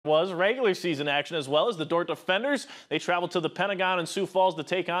Was regular season action as well as the Dordt defenders. They traveled to the Pentagon in Sioux Falls to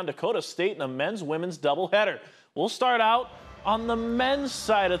take on Dakota State in a men's-women's doubleheader. We'll start out on the men's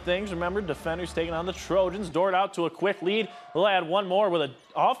side of things. Remember, defenders taking on the Trojans. Dordt out to a quick lead. They'll add one more with an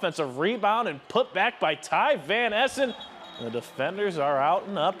offensive rebound and put back by Ty Van Essen. The defenders are out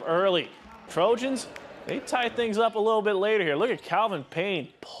and up early. Trojans, they tie things up a little bit later here. Look at Calvin Payne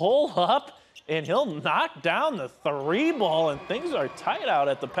pull up, and he'll knock down the three ball, and things are tight out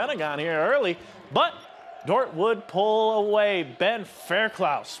at the Pentagon here early. But Dordt would pull away. Ben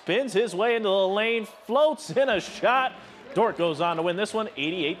Fairclough spins his way into the lane, floats in a shot. Dordt goes on to win this one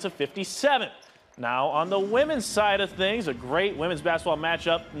 88-57. Now on the women's side of things, a great women's basketball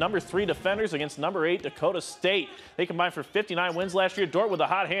matchup. Number 3 defenders against number 8 Dakota State. They combined for 59 wins last year. Dordt with a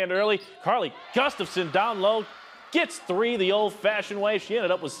hot hand early. Carly Gustafson down low. Gets 3 the old-fashioned way. She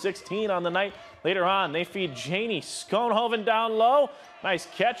ended up with 16 on the night. Later on, they feed Janie Schoenhoven down low. Nice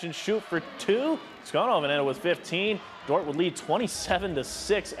catch and shoot for 2. Schoenhoven ended with 15. Dordt would lead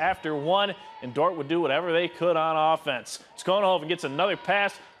 27-6 after 1, and Dordt would do whatever they could on offense. Schoenhoven gets another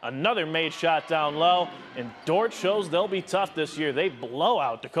pass, another made shot down low, and Dordt shows they'll be tough this year. They blow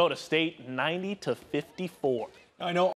out Dakota State 90-54. I know.